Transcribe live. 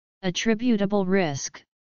Attributable risk,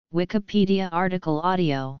 Wikipedia article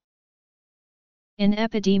audio. In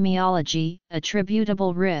epidemiology,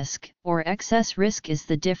 attributable risk, or excess risk, is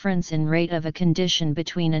the difference in rate of a condition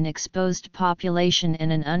between an exposed population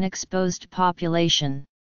and an unexposed population.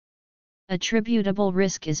 Attributable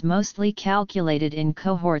risk is mostly calculated in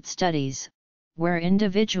cohort studies, where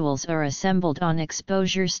individuals are assembled on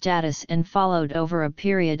exposure status and followed over a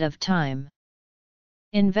period of time.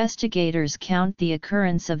 Investigators count the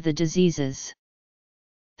occurrence of the diseases.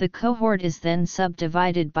 The cohort is then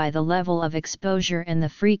subdivided by the level of exposure and the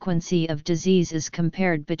frequency of disease is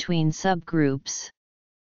compared between subgroups.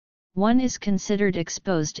 One is considered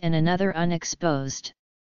exposed and another unexposed.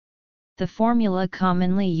 The formula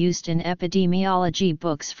commonly used in epidemiology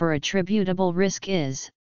books for attributable risk is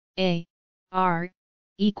A R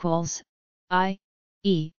equals I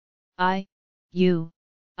E I U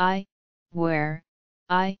I, where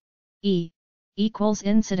I E equals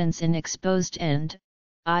incidence in exposed and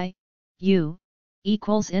I U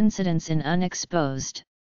equals incidence in unexposed.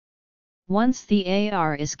 Once the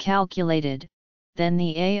AR is calculated, then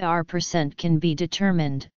the AR percent can be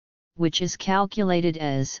determined, which is calculated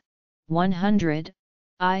as 100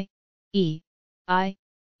 I E I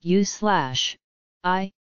U /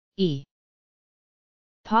 I E.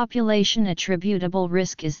 Population attributable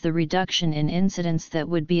risk is the reduction in incidence that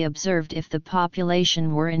would be observed if the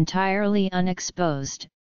population were entirely unexposed,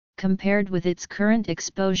 compared with its current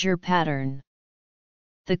exposure pattern.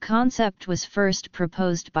 The concept was first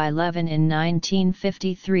proposed by Levin in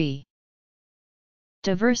 1953.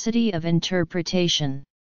 Diversity of interpretation.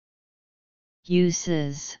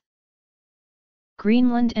 Uses.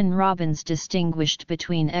 Greenland and Robbins distinguished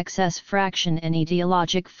between excess fraction and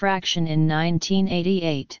etiologic fraction in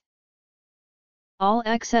 1988. All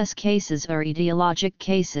excess cases are etiologic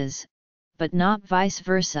cases, but not vice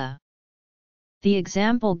versa. The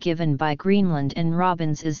example given by Greenland and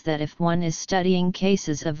Robbins is that if one is studying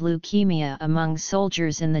cases of leukemia among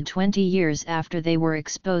soldiers in the 20 years after they were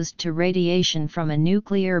exposed to radiation from a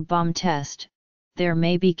nuclear bomb test, there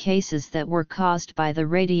may be cases that were caused by the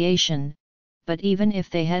radiation, but even if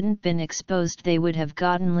they hadn't been exposed they would have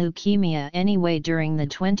gotten leukemia anyway during the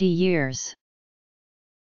 20 years.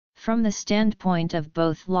 From the standpoint of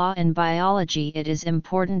both law and biology, it is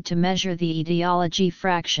important to measure the etiology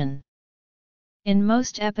fraction. In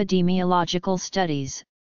most epidemiological studies,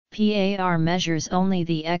 PAR measures only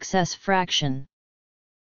the excess fraction.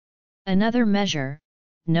 Another measure,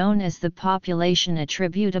 known as the population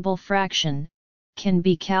attributable fraction, can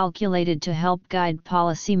be calculated to help guide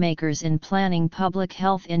policymakers in planning public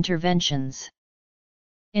health interventions.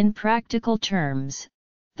 In practical terms,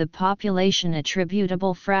 the population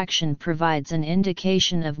attributable fraction provides an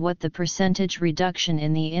indication of what the percentage reduction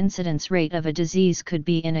in the incidence rate of a disease could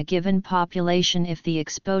be in a given population if the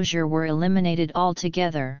exposure were eliminated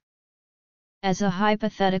altogether. As a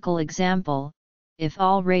hypothetical example, if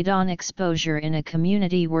all radon exposure in a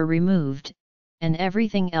community were removed, and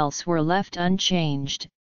everything else were left unchanged,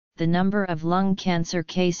 the number of lung cancer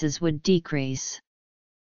cases would decrease.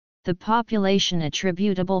 The population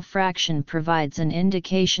attributable fraction provides an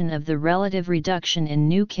indication of the relative reduction in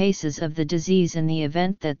new cases of the disease in the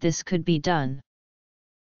event that this could be done.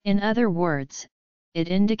 In other words, it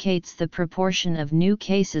indicates the proportion of new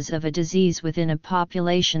cases of a disease within a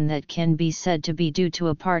population that can be said to be due to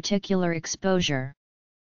a particular exposure.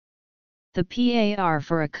 The PAR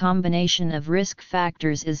for a combination of risk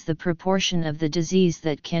factors is the proportion of the disease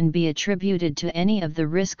that can be attributed to any of the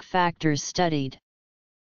risk factors studied.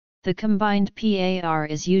 The combined PAR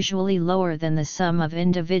is usually lower than the sum of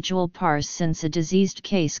individual pars since a diseased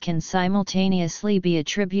case can simultaneously be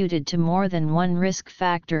attributed to more than one risk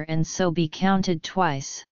factor and so be counted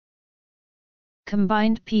twice.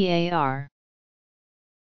 Combined PAR.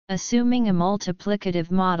 Assuming a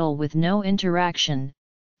multiplicative model with no interaction,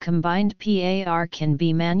 combined PAR can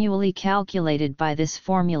be manually calculated by this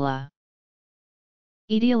formula.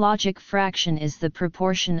 Etiologic fraction is the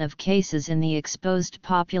proportion of cases in the exposed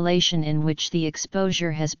population in which the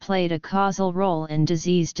exposure has played a causal role in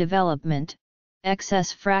disease development.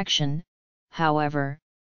 Excess fraction, however,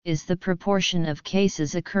 is the proportion of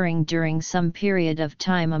cases occurring during some period of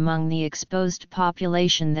time among the exposed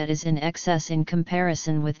population that is in excess in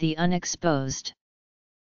comparison with the unexposed.